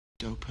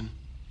cracked open.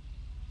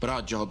 But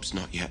our job's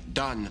not yet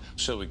done.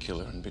 Shall we kill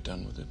her and be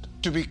done with it?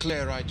 To be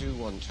clear, I do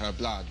want her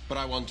blood, but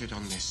I want it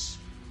on this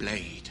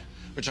blade,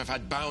 which I've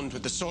had bound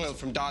with the soil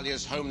from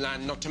Dahlia's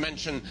homeland, not to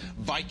mention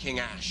Viking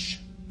ash.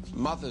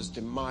 Mother's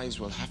demise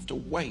will have to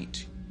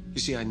wait.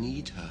 You see, I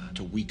need her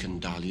to weaken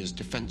Dahlia's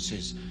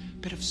defenses.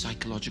 Bit of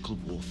psychological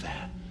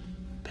warfare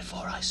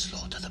before I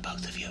slaughter the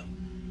both of you.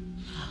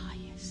 Ah,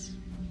 yes.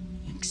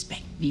 You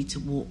expect me to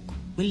walk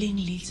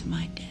willingly to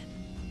my death?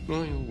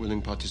 Well, your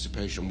willing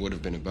participation would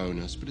have been a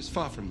bonus, but it's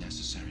far from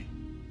necessary.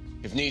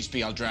 If needs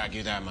be, I'll drag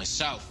you there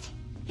myself.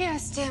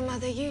 Yes, dear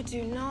mother, you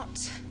do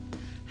not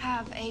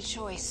have a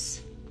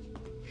choice.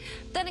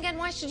 Then again,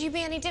 why should you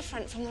be any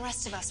different from the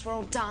rest of us? We're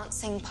all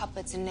dancing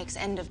puppets in Nick's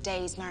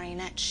end-of-days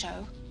marionette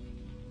show.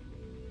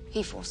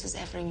 He forces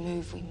every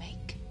move we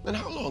make. Then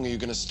how long are you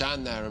going to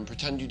stand there and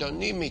pretend you don't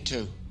need me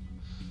to?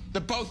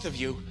 The both of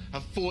you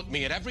have fought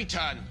me at every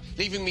turn,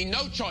 leaving me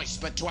no choice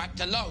but to act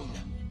alone.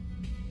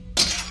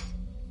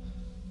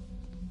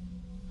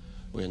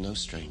 We're no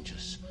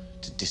strangers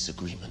to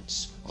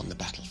disagreements on the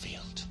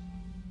battlefield.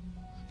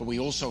 But we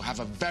also have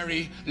a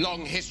very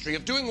long history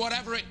of doing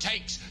whatever it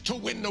takes to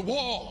win the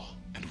war.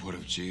 And what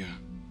of Gia?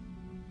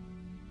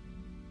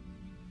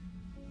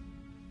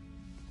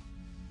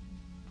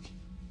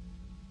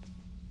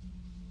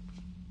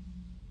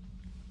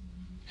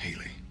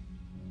 Haley.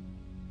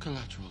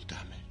 Collateral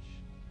damage.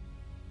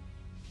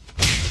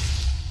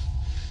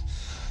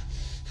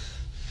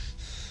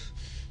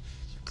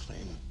 You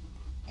claim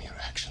your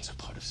actions are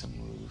part of some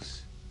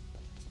ruse.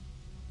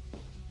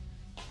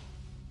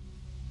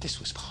 This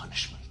was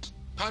punishment.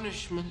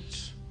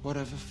 Punishment,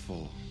 whatever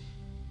for.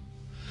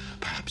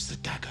 Perhaps the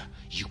dagger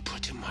you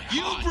put in my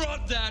You heart.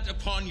 brought that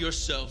upon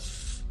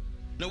yourself.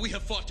 Now, we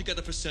have fought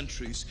together for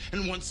centuries,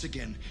 and once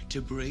again,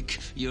 to break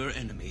your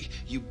enemy,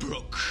 you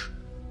broke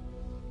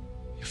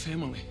your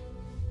family.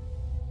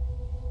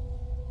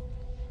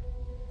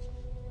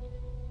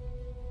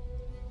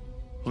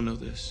 Well, know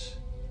this.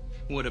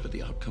 Whatever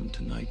the outcome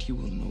tonight, you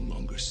will no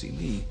longer see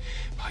me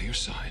by your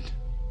side.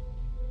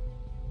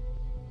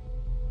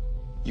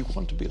 You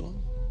want to be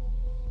alone?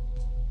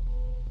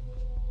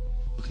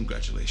 Well,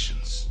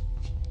 congratulations.